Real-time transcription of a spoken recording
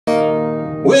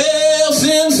Well,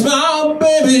 since my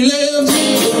baby left,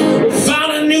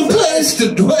 found a new place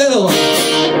to dwell,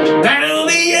 down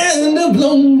the end of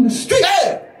Lonely Street.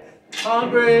 Hey!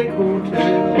 Heartbreak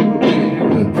Hotel.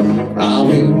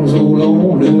 I feel so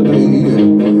lonely, baby.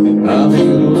 I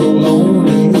feel so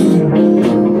lonely.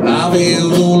 I feel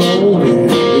so lonely.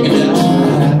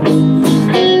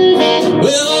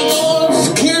 Well, I know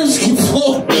security's keep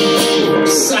flowing.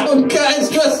 Some guys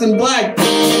dressed in black.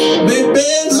 They've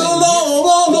been so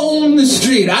long on the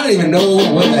street. I don't even know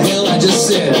what the hell I just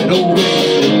said. Oh,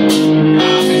 baby.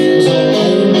 I feel so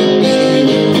lonely,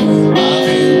 baby. I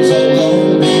feel so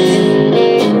lonely.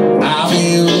 I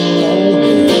feel so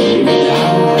lonely, baby.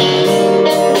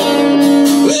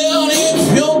 Well, if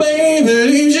your baby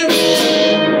leaves you,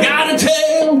 got a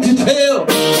tale to tell.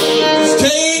 Just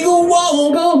take a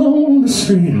walk along the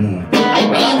street. I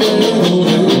feel so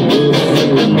lonely.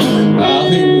 I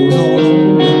feel so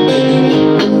lonely, baby.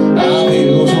 I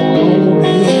feel so lonely.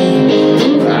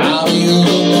 I feel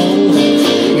so lonely.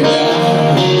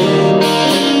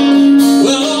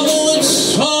 Well, although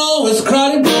it's always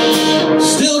crowded,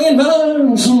 still can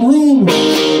find some room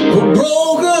for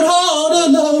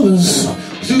broken-hearted lovers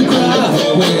to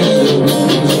cry with.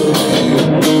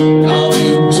 I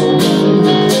feel so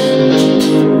lonely.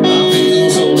 I feel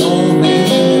so lonely.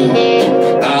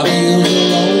 I feel so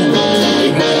lonely.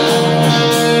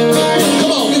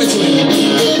 Come on, give it to me.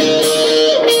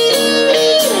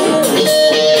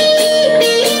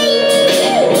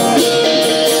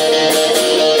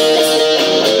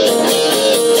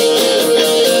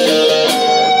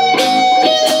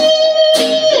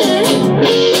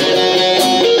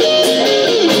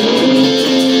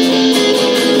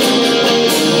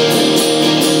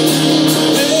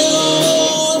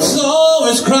 Well, it's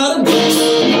always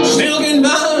crowded, still can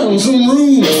find some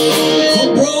room for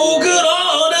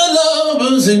broken-hearted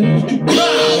lovers and to cry.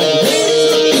 I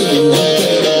feel so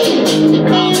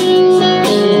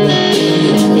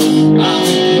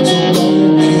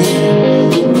lonely.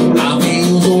 I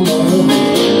feel so lonely.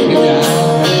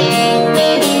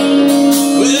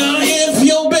 Well, if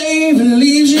your baby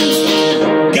leaves you,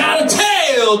 got a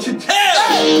tale to tell.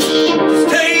 Just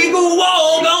take a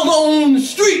walk on the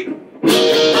street. Lonely,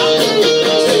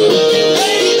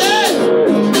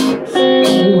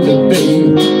 baby.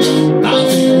 I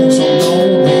feel so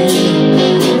lonely.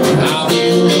 I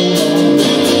feel so lonely.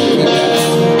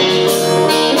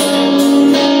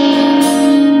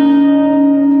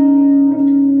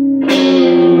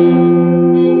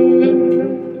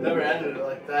 Never ended it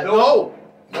like that. No.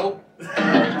 Nope.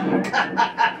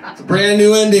 It's a brand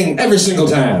new ending every single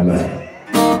time.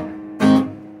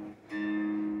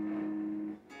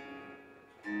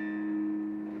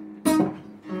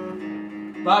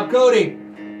 Bob Cody,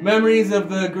 Memories of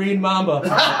the Green Mamba.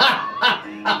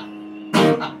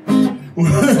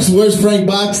 Where's Frank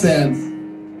Boxstance?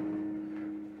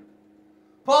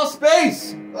 Paul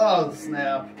Space, Oh,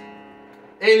 snap.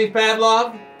 Amy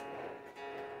Pavlov.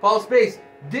 Paul Space,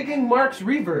 digging Mark's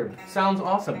reverb. Sounds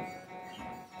awesome.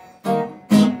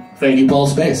 Thank you, Paul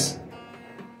Space.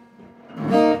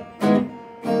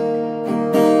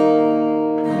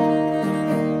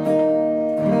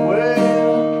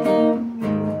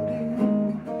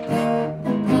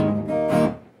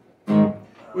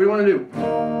 What do you want to do?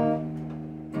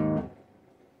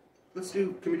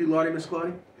 Can we do Lottie Miss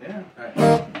Claudie? Yeah. Alright.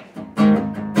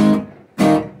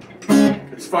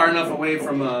 It's far enough away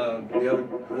from the other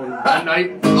one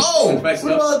night. Oh, That's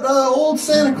my what stuff. about Old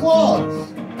Santa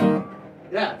Claus?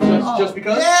 Yeah, just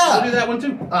because? Yeah. We'll do that one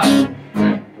too. Alright.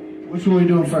 Which one are we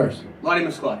doing first? Lottie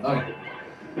Miss Claudie. Okay.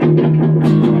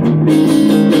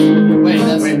 Wait,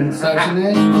 that's Wait. section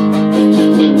A?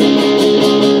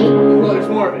 Well, there's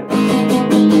more of it.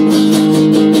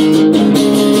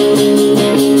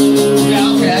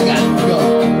 Yeah, okay, I got it. Go.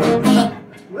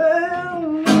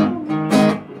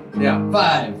 Yeah.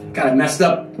 5. Kind of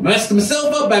messed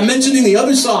myself up by mentioning the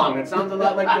other song. It sounds a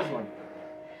lot like this one.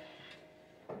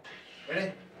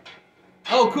 Ready?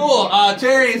 Oh, cool.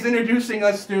 Terry is introducing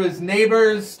us to his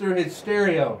neighbors through his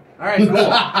stereo. All right, cool.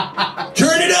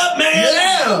 Turn it up, man!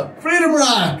 Yeah! Freedom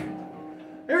Rock!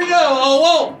 Here we go. A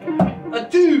 1, a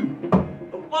 2, a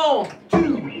 1,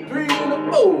 2, 3, and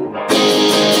a 4.